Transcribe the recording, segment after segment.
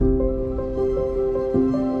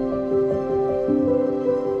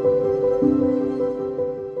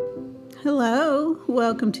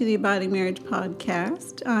welcome to the Abiding Marriage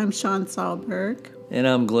Podcast. I'm Shawn Sahlberg. And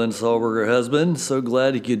I'm Glenn Sahlberg, her husband. So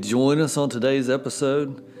glad you could join us on today's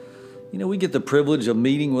episode. You know, we get the privilege of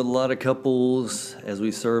meeting with a lot of couples as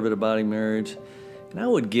we serve at Abiding Marriage. And I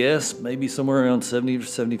would guess maybe somewhere around 70 to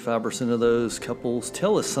 75% of those couples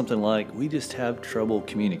tell us something like, we just have trouble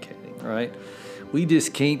communicating, right? We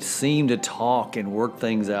just can't seem to talk and work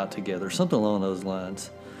things out together, something along those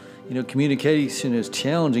lines. You know, communication is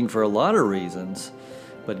challenging for a lot of reasons,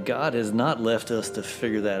 but God has not left us to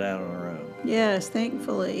figure that out on our own. Yes,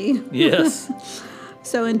 thankfully. Yes.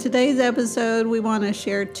 So in today's episode, we want to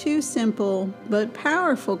share two simple but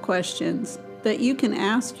powerful questions that you can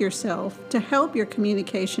ask yourself to help your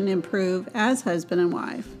communication improve as husband and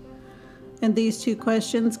wife. And these two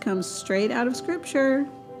questions come straight out of Scripture.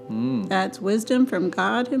 That's wisdom from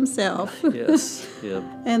God Himself. Yes. Yep.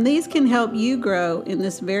 And these can help you grow in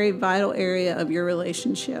this very vital area of your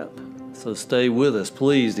relationship. So stay with us,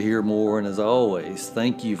 please, to hear more. And as always,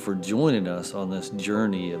 thank you for joining us on this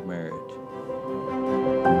journey of marriage.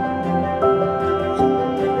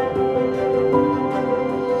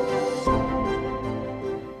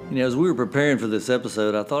 You know, as we were preparing for this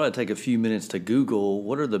episode, I thought I'd take a few minutes to Google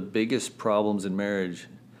what are the biggest problems in marriage.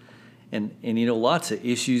 And you know, lots of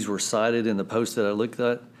issues were cited in the post that I looked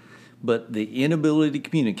at, but the inability to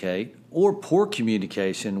communicate or poor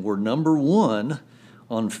communication were number one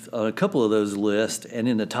on a couple of those lists and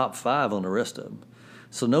in the top 5 on the rest of them.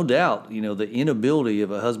 So no doubt, you know, the inability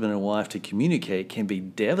of a husband and wife to communicate can be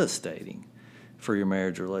devastating for your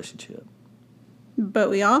marriage relationship. But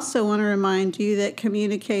we also want to remind you that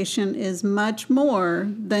communication is much more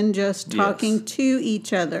than just talking to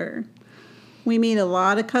each other. We meet a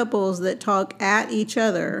lot of couples that talk at each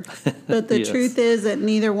other, but the truth is that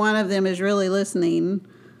neither one of them is really listening.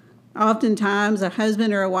 Oftentimes, a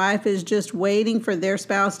husband or a wife is just waiting for their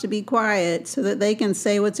spouse to be quiet so that they can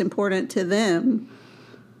say what's important to them.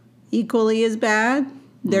 Equally as bad,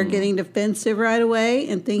 they're getting defensive right away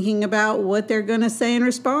and thinking about what they're going to say in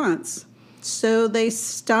response. So they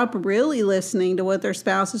stop really listening to what their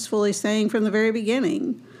spouse is fully saying from the very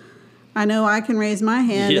beginning. I know I can raise my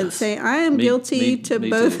hand and say I am guilty to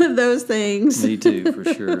both of those things. Me too, for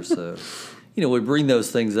sure. So, you know, we bring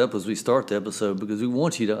those things up as we start the episode because we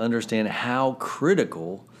want you to understand how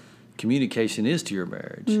critical communication is to your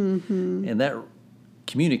marriage. Mm-hmm. And that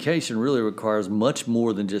communication really requires much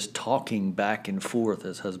more than just talking back and forth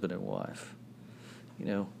as husband and wife, you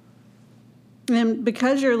know. And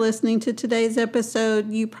because you're listening to today's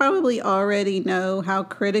episode, you probably already know how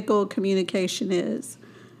critical communication is.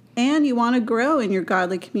 And you want to grow in your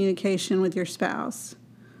godly communication with your spouse.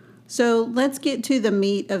 So let's get to the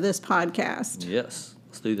meat of this podcast. Yes,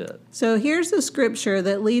 let's do that. So here's the scripture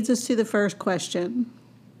that leads us to the first question.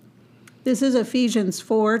 This is Ephesians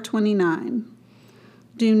 4:29.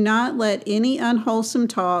 Do not let any unwholesome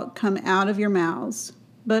talk come out of your mouths,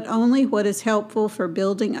 but only what is helpful for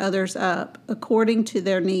building others up according to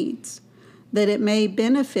their needs, that it may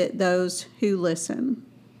benefit those who listen.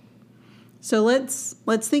 So let's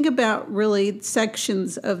think about really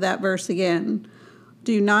sections of that verse again.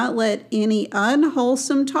 Do not let any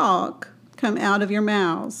unwholesome talk come out of your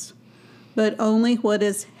mouths, but only what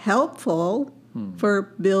is helpful for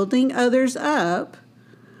building others up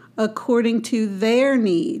according to their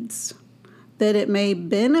needs, that it may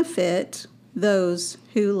benefit those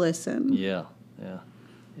who listen. Yeah.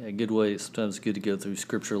 Good way. Sometimes it's good to go through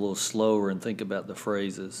Scripture a little slower and think about the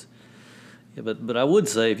phrases. Yeah, but I would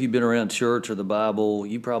say if you've been around church or the Bible,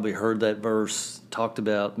 you probably heard that verse talked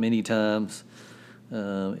about many times.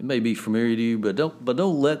 It may be familiar to you, but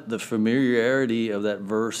don't let the familiarity of that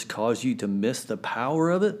verse cause you to miss the power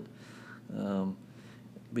of it.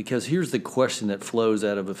 Because here's the question that flows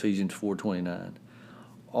out of Ephesians 4:29.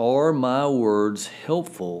 Are my words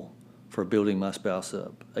helpful for building my spouse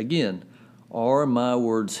up? Again, are my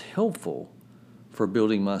words helpful for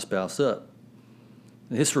building my spouse up?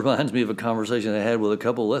 This reminds me of a conversation I had with a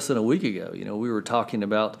couple less than a week ago. You know, we were talking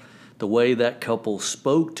about the way that couple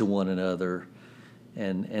spoke to one another,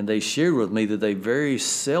 and they shared with me that they very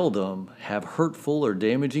seldom have hurtful or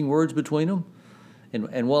damaging words between them.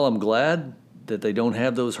 And while I'm glad that they don't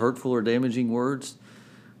have those hurtful or damaging words,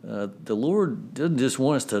 the Lord doesn't just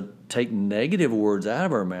want us to take negative words out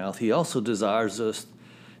of our mouth. He also desires us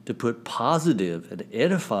to put positive and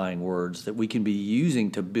edifying words that we can be using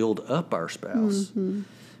to build up our spouse. Mm-hmm.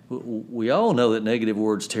 We all know that negative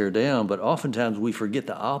words tear down, but oftentimes we forget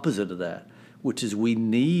the opposite of that, which is we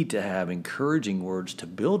need to have encouraging words to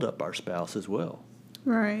build up our spouse as well.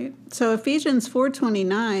 Right. So Ephesians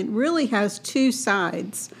 4:29 really has two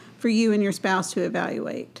sides for you and your spouse to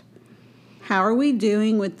evaluate. How are we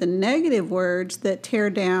doing with the negative words that tear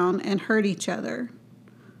down and hurt each other?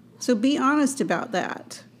 So be honest about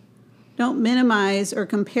that. Don't minimize or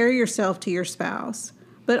compare yourself to your spouse,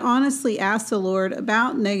 but honestly ask the Lord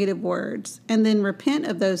about negative words and then repent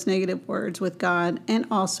of those negative words with God and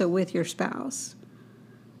also with your spouse.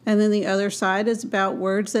 And then the other side is about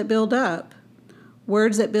words that build up.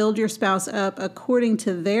 Words that build your spouse up according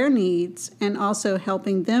to their needs and also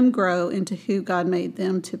helping them grow into who God made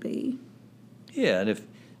them to be. Yeah, and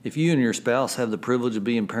if you and your spouse have the privilege of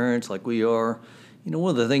being parents like we are,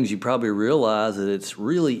 one of the things you probably realize that it's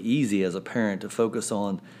really easy as a parent to focus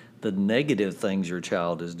on the negative things your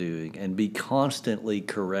child is doing and be constantly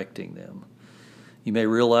correcting them. You may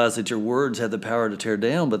realize that your words have the power to tear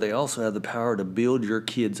down, but they also have the power to build your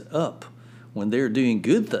kids up when they're doing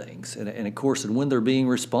good things, and of course, and when they're being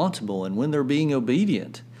responsible and when they're being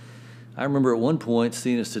obedient. I remember at one point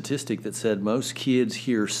seeing a statistic that said most kids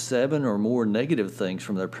hear 7 or more negative things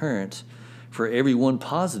from their parents for every one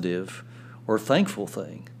positive or thankful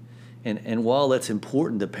thing. And while that's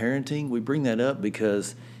important to parenting, we bring that up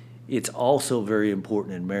because it's also very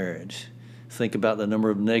important in marriage. Think about the number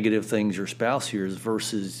of negative things your spouse hears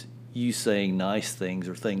versus you saying nice things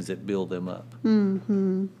or things that build them up.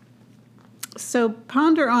 Mm-hmm. So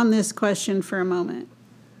ponder on this question for a moment.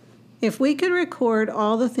 If we could record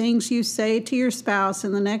all the things you say to your spouse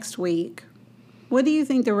in the next week, what do you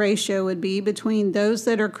think the ratio would be between those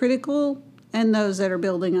that are critical and those that are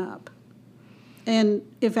building up? And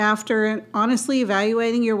if after honestly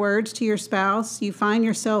evaluating your words to your spouse, you find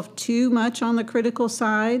yourself too much on the critical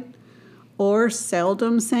side or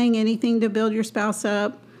seldom saying anything to build your spouse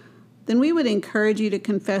up, then we would encourage you to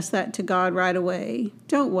confess that to God right away.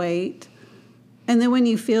 Don't wait. And then when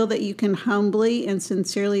you feel that you can humbly and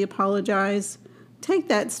sincerely apologize, take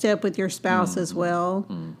that step with your spouse as well.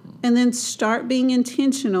 And then start being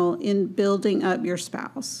intentional in building up your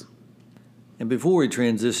spouse. And before we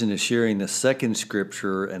transition to sharing the second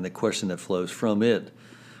scripture and the question that flows from it,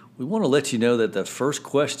 we want to let you know that the first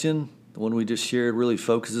question, the one we just shared, really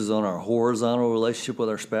focuses on our horizontal relationship with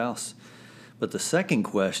our spouse. But the second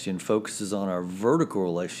question focuses on our vertical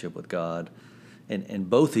relationship with God. And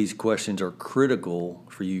both these questions are critical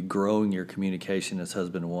for you growing your communication as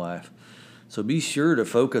husband and wife. So be sure to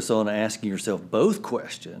focus on asking yourself both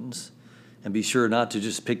questions and be sure not to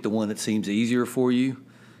just pick the one that seems easier for you.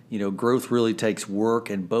 Growth really takes work,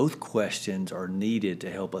 and both questions are needed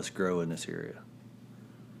to help us grow in this area.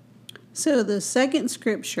 So the second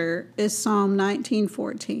scripture is Psalm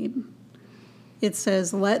 19:14. It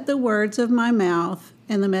says, "Let the words of my mouth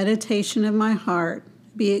and the meditation of my heart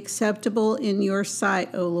be acceptable in your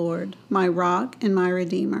sight, O Lord, my rock and my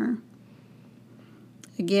redeemer."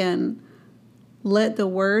 Again, let the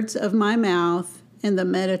words of my mouth and the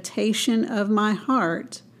meditation of my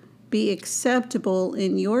heart be acceptable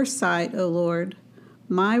in your sight, O Lord,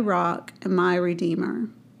 my rock and my redeemer.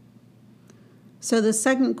 So the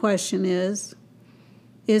second question is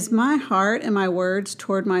my heart and my words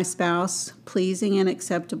toward my spouse pleasing and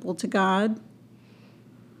acceptable to God?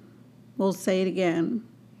 We'll say it again.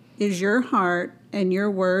 Is your heart and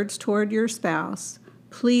your words toward your spouse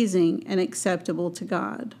pleasing and acceptable to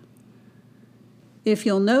God? If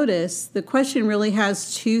you'll notice, the question really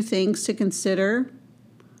has two things to consider: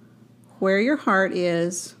 where your heart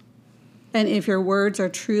is, and if your words are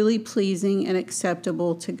truly pleasing and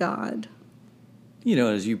acceptable to God.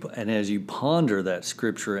 As you ponder that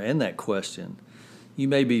scripture and that question, you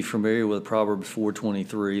may be familiar with Proverbs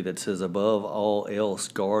 4:23 that says, "Above all else,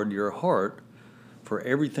 guard your heart, for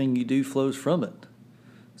everything you do flows from it."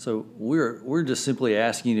 So we're just simply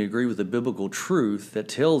asking you to agree with the biblical truth that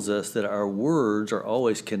tells us that our words are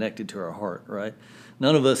always connected to our heart, right?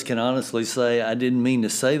 None of us can honestly say, "I didn't mean to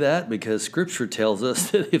say that," because Scripture tells us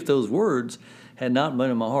that if those words had not been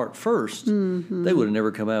in my heart first, they would have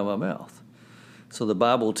never come out of my mouth. So the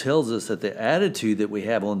Bible tells us that the attitude that we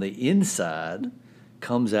have on the inside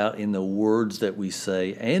comes out in the words that we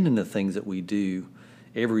say and in the things that we do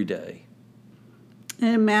every day.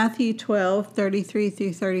 And in Matthew 12:33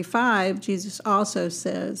 through 35, Jesus also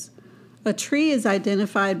says, "A tree is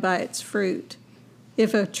identified by its fruit.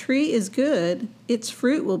 If a tree is good, its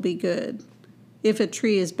fruit will be good. If a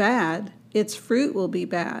tree is bad, its fruit will be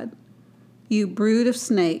bad. You brood of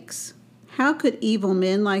snakes, how could evil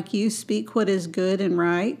men like you speak what is good and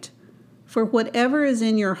right? For whatever is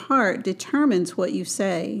in your heart determines what you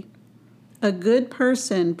say. A good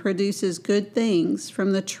person produces good things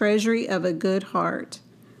from the treasury of a good heart,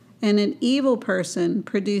 and an evil person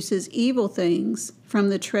produces evil things from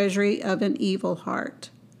the treasury of an evil heart."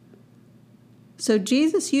 So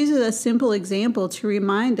Jesus uses a simple example to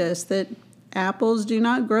remind us that Apples do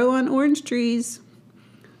not grow on orange trees.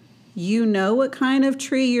 You know what kind of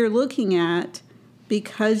tree you're looking at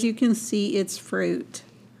because you can see its fruit.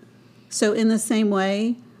 So in the same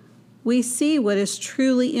way, we see what is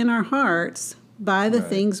truly in our hearts by the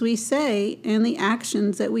things we say and the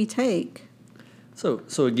actions that we take.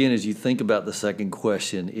 So again, as you think about the second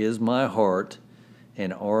question, is my heart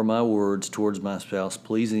and are my words towards my spouse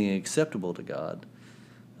pleasing and acceptable to God?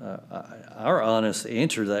 Our honest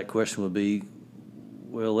answer to that question would be,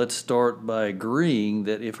 well, let's start by agreeing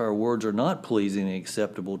that if our words are not pleasing and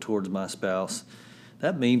acceptable towards my spouse,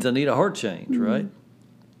 that means I need a heart change, right?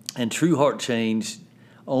 And true heart change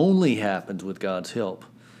only happens with God's help.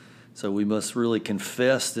 So we must really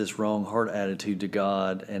confess this wrong heart attitude to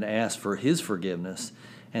God and ask for His forgiveness,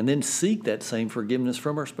 and then seek that same forgiveness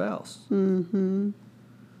from our spouse.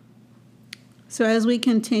 So as we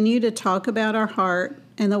continue to talk about our heart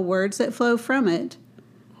and the words that flow from it,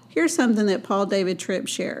 here's something that Paul David Tripp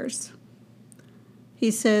shares. He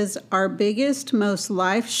says, our biggest, most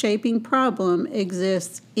life-shaping problem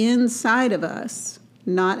exists inside of us,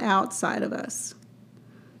 not outside of us.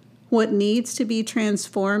 What needs to be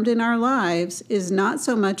transformed in our lives is not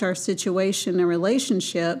so much our situation and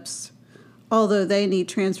relationships, although they need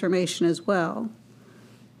transformation as well.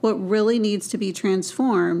 What really needs to be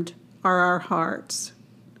transformed are our hearts.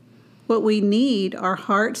 What we need are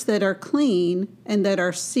hearts that are clean and that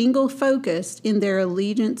are single-focused in their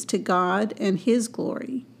allegiance to God and His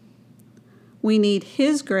glory. We need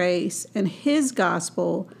His grace and His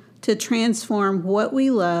gospel to transform what we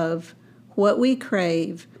love, what we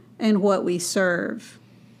crave, and what we serve.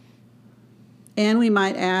 And we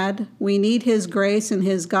might add, we need His grace and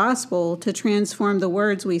His gospel to transform the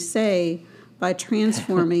words we say by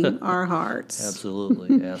transforming our hearts.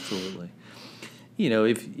 Absolutely, absolutely. You know,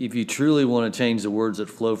 if you truly want to change the words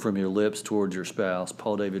that flow from your lips towards your spouse,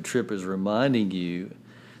 Paul David Tripp is reminding you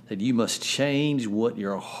that you must change what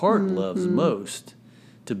your heart loves most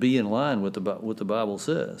to be in line with what the Bible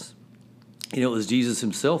says. You know, it was Jesus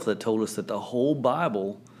Himself that told us that the whole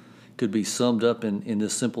Bible could be summed up in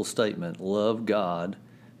this simple statement: love God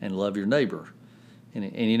and love your neighbor.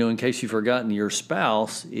 And you know, in case you've forgotten, your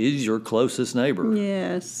spouse is your closest neighbor.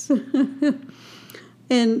 Yes.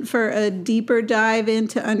 And for a deeper dive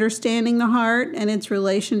into understanding the heart and its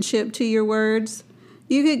relationship to your words,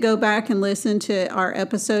 you could go back and listen to our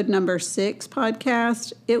episode number 6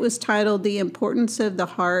 podcast. It was titled The Importance of the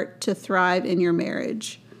Heart to Thrive in Your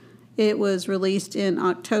Marriage. It was released in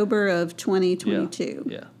October of 2022.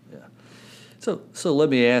 Yeah. So let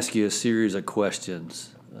me ask you a series of questions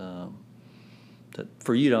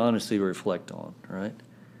for you to honestly reflect on, right?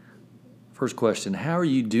 First question, how are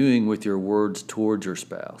you doing with your words towards your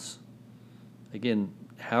spouse? Again,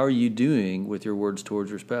 how are you doing with your words towards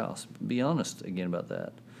your spouse? Be honest again about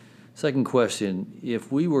that. Second question,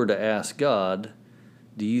 if we were to ask God,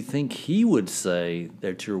 do you think He would say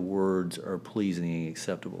that your words are pleasing and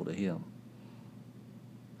acceptable to Him?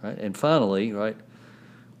 Right? And finally, right,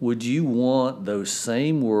 would you want those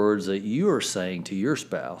same words that you are saying to your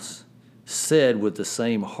spouse said with the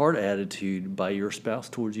same heart attitude by your spouse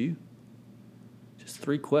towards you? Just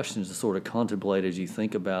 3 questions to sort of contemplate as you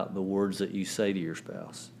think about the words that you say to your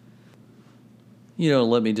spouse. You know,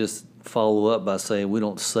 let me just follow up by saying we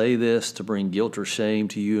don't say this to bring guilt or shame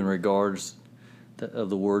to you in regards of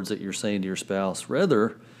the words that you're saying to your spouse.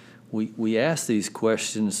 Rather, we ask these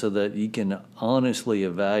questions so that you can honestly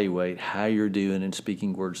evaluate how you're doing in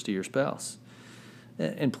speaking words to your spouse.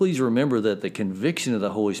 And please remember that the conviction of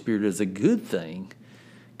the Holy Spirit is a good thing,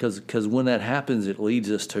 because when that happens, it leads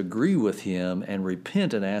us to agree with Him and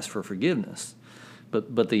repent and ask for forgiveness.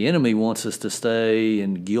 But the enemy wants us to stay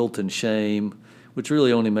in guilt and shame, which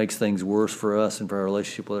really only makes things worse for us and for our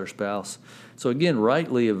relationship with our spouse. So again,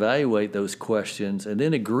 rightly evaluate those questions and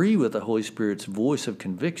then agree with the Holy Spirit's voice of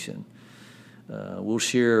conviction. We'll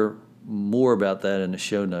share more about that in the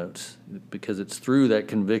show notes, because it's through that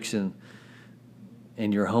conviction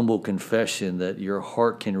and your humble confession that your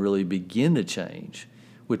heart can really begin to change,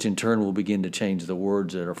 which in turn will begin to change the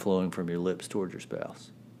words that are flowing from your lips toward your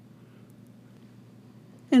spouse.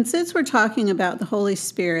 And since we're talking about the Holy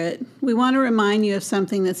Spirit, we want to remind you of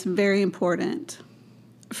something that's very important.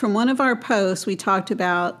 From one of our posts, we talked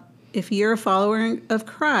about if you're a follower of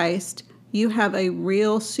Christ, you have a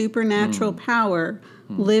real supernatural power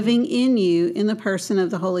living in you in the person of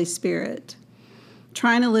the Holy Spirit.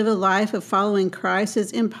 Trying to live a life of following Christ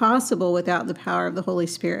is impossible without the power of the Holy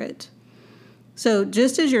Spirit. So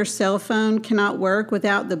just as your cell phone cannot work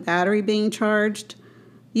without the battery being charged,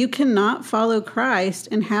 you cannot follow Christ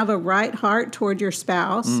and have a right heart toward your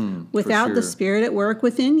spouse without the Spirit at work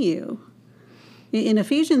within you. In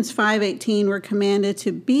Ephesians 5:18, we're commanded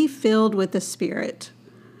to be filled with the Spirit.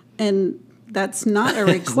 And that's not a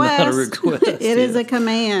request. It's not a request. It is a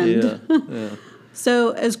command. Yeah.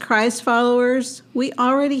 So as Christ followers, we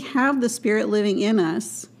already have the Spirit living in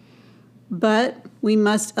us, but we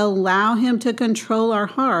must allow Him to control our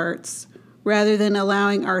hearts rather than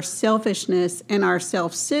allowing our selfishness and our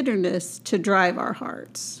self-centeredness to drive our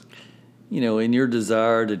hearts. In your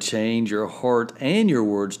desire to change your heart and your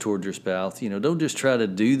words toward your spouse, don't just try to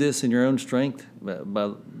do this in your own strength.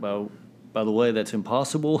 By the way, that's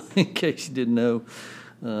impossible, in case you didn't know.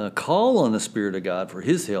 Call on the Spirit of God for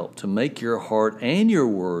His help to make your heart and your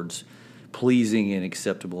words pleasing and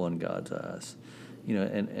acceptable in God's eyes.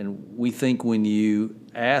 And we think when you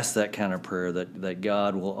ask that kind of prayer that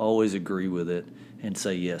God will always agree with it and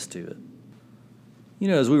say yes to it.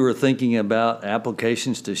 As we were thinking about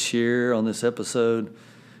applications to share on this episode,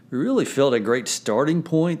 we really felt a great starting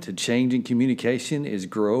point to changing communication is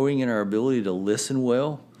growing in our ability to listen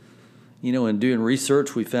well. In doing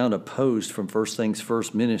research, we found a post from First Things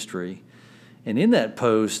First Ministry. And in that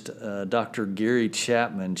post, Dr. Gary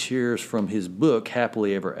Chapman shares from his book,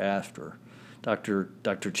 Happily Ever After.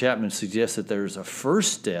 Dr. Chapman suggests that there's a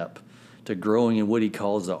first step to growing in what he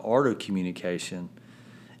calls the art of communication,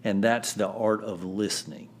 and that's the art of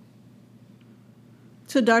listening.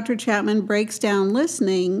 So Dr. Chapman breaks down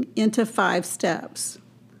listening into 5 steps.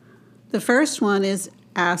 The first one is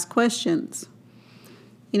ask questions.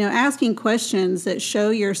 Asking questions that show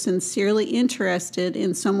you're sincerely interested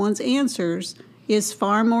in someone's answers is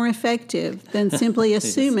far more effective than simply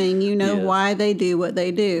assuming Yes. why they do what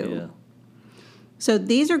they do. Yeah. So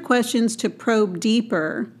these are questions to probe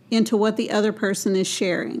deeper into what the other person is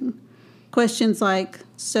sharing. Questions like,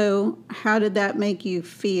 so how did that make you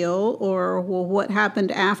feel? Or, well, what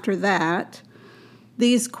happened after that?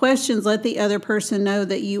 These questions let the other person know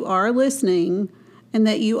that you are listening and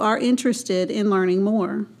that you are interested in learning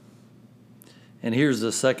more. And here's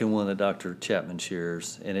the second one that Dr. Chapman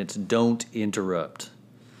shares, and it's don't interrupt.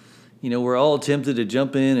 We're all tempted to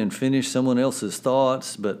jump in and finish someone else's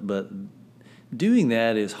thoughts, but doing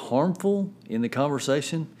that is harmful in the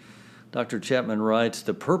conversation. Dr. Chapman writes,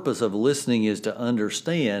 the purpose of listening is to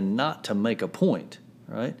understand, not to make a point,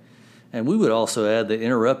 right? And we would also add that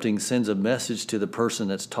interrupting sends a message to the person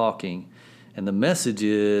that's talking, and the message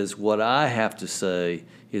is what I have to say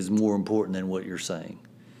is more important than what you're saying.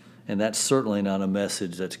 And that's certainly not a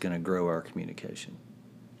message that's going to grow our communication.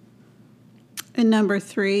 And number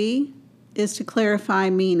 3 is to clarify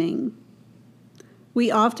meaning.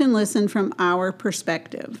 We often listen from our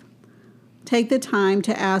perspective. Take the time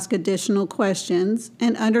to ask additional questions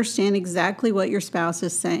and understand exactly what your spouse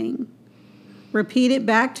is saying. Repeat it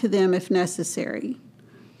back to them if necessary.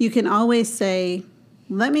 You can always say,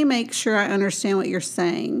 let me make sure I understand what you're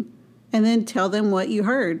saying, and then tell them what you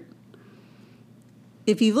heard.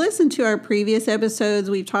 If you've listened to our previous episodes,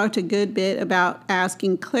 we've talked a good bit about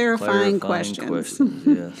asking clarifying questions.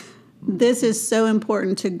 Yes. This is so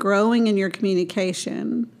important to growing in your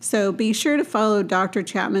communication. So be sure to follow Dr.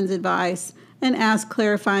 Chapman's advice and ask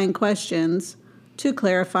clarifying questions to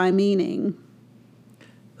clarify meaning.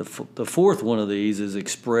 The fourth one of these is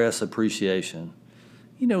express appreciation.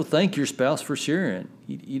 Thank your spouse for sharing.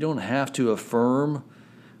 You don't have to affirm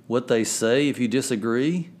what they say if you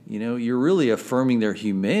disagree. You're really affirming their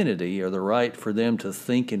humanity or the right for them to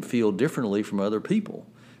think and feel differently from other people.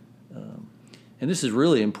 And this is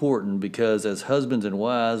really important because as husbands and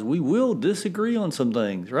wives, we will disagree on some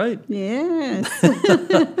things, right? Yes.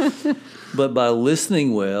 But by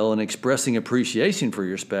listening well and expressing appreciation for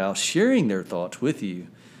your spouse, sharing their thoughts with you,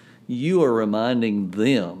 you are reminding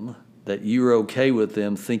them that you're okay with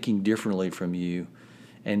them thinking differently from you,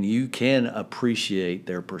 and you can appreciate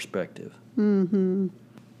their perspective. Mm-hmm.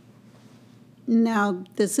 Now,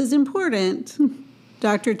 this is important.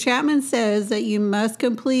 Dr. Chapman says that you must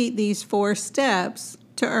complete these 4 steps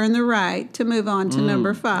to earn the right to move on to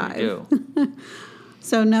number 5. There you go.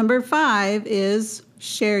 So number 5 is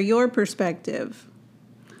share your perspective.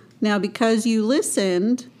 Now, because you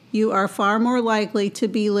listened, you are far more likely to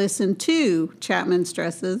be listened to, Chapman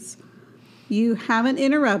stresses. You haven't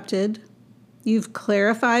interrupted, you've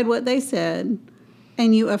clarified what they said,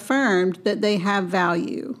 and you affirmed that they have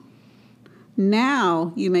value.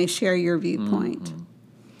 Now you may share your viewpoint. Mm-hmm.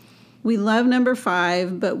 We love number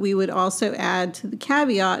 5, but we would also add to the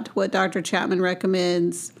caveat what Dr. Chapman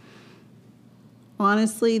recommends.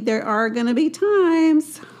 Honestly, there are going to be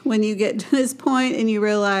times when you get to this point and you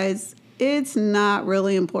realize it's not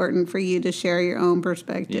really important for you to share your own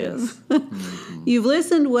perspective. Yes. Mm-hmm. You've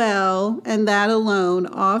listened well, and that alone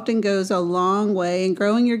often goes a long way in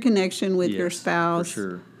growing your connection with your spouse. For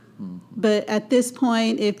sure. But at this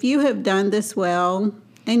point, if you have done this well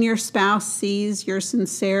and your spouse sees your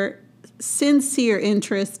sincere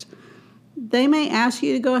interest, they may ask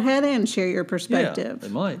you to go ahead and share your perspective. Yeah,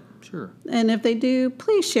 they might, sure. And if they do,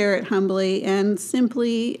 please share it humbly and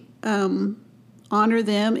simply honor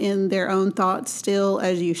them in their own thoughts still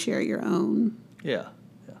as you share your own. Yeah.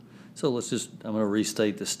 So I'm going to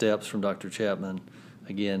restate the steps from Dr. Chapman.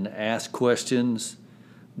 Again, ask questions,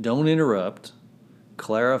 don't interrupt,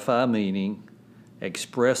 clarify meaning,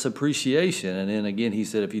 express appreciation, and then again, he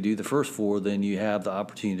said if you do the first four, then you have the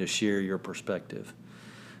opportunity to share your perspective.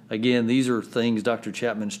 Again, these are things Dr.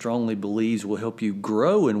 Chapman strongly believes will help you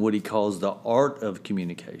grow in what he calls the art of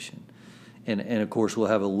communication. And of course, we'll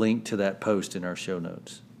have a link to that post in our show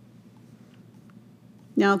notes.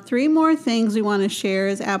 Now, 3 more things we want to share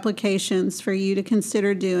as applications for you to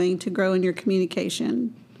consider doing to grow in your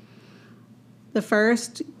communication. The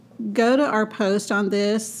first, go to our post on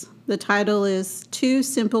this. The title is 2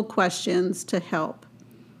 Simple Questions to Help.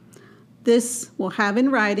 This will have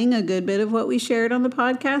in writing a good bit of what we shared on the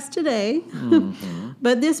podcast today.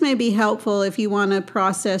 But this may be helpful if you want to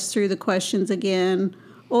process through the questions again,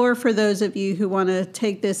 or for those of you who want to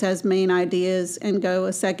take this as main ideas and go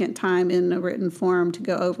a second time in a written form to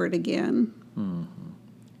go over it again.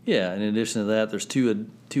 Yeah, in addition to that, there's two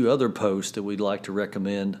other posts that we'd like to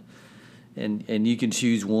recommend, and you can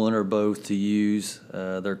choose one or both to use.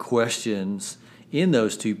 Their questions in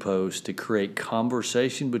those 2 posts to create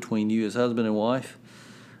conversation between you as husband and wife.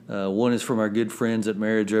 One is from our good friends at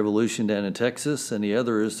Marriage Revolution down in Texas, and the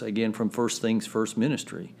other is, again, from First Things First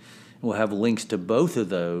Ministry. We'll have links to both of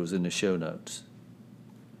those in the show notes.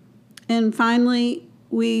 And finally,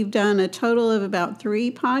 we've done a total of about 3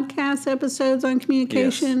 podcast episodes on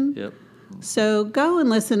communication. Yes. Yep. So go and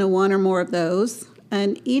listen to one or more of those,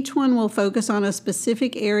 and each one will focus on a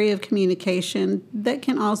specific area of communication that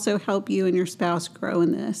can also help you and your spouse grow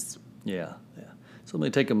in this. Yeah. So let me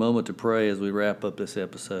take a moment to pray as we wrap up this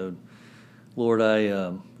episode. Lord, I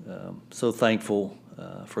am so thankful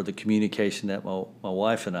for the communication that my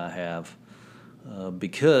wife and I have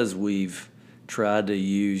because we've tried to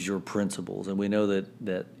use your principles. And we know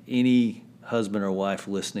that any husband or wife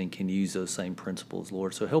listening can use those same principles,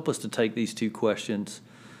 Lord. So help us to take these 2 questions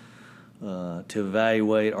to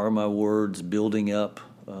evaluate, are my words building up?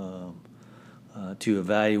 To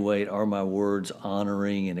evaluate, are my words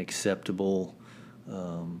honoring and acceptable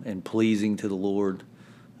and pleasing to the Lord?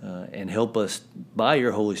 And help us, by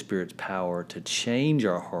your Holy Spirit's power, to change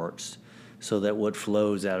our hearts so that what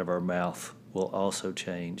flows out of our mouth will also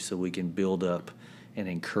change so we can build up and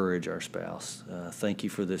encourage our spouse. Thank you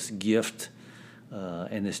for this gift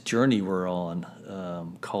and this journey we're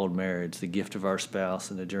on called marriage, the gift of our spouse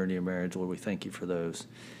and the journey of marriage. Lord, we thank you for those.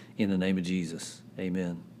 In the name of Jesus,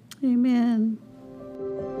 amen. Amen.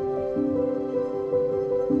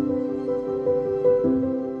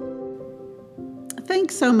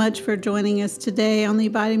 Thanks so much for joining us today on the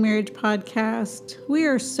Abiding Marriage Podcast. We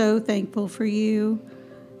are so thankful for you.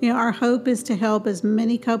 Our hope is to help as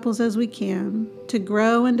many couples as we can to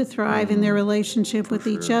grow and to thrive in their relationship with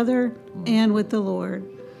each other and with the Lord.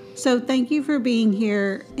 So thank you for being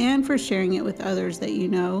here and for sharing it with others that you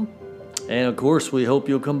know. And of course, we hope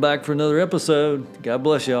you'll come back for another episode. God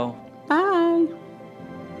bless y'all.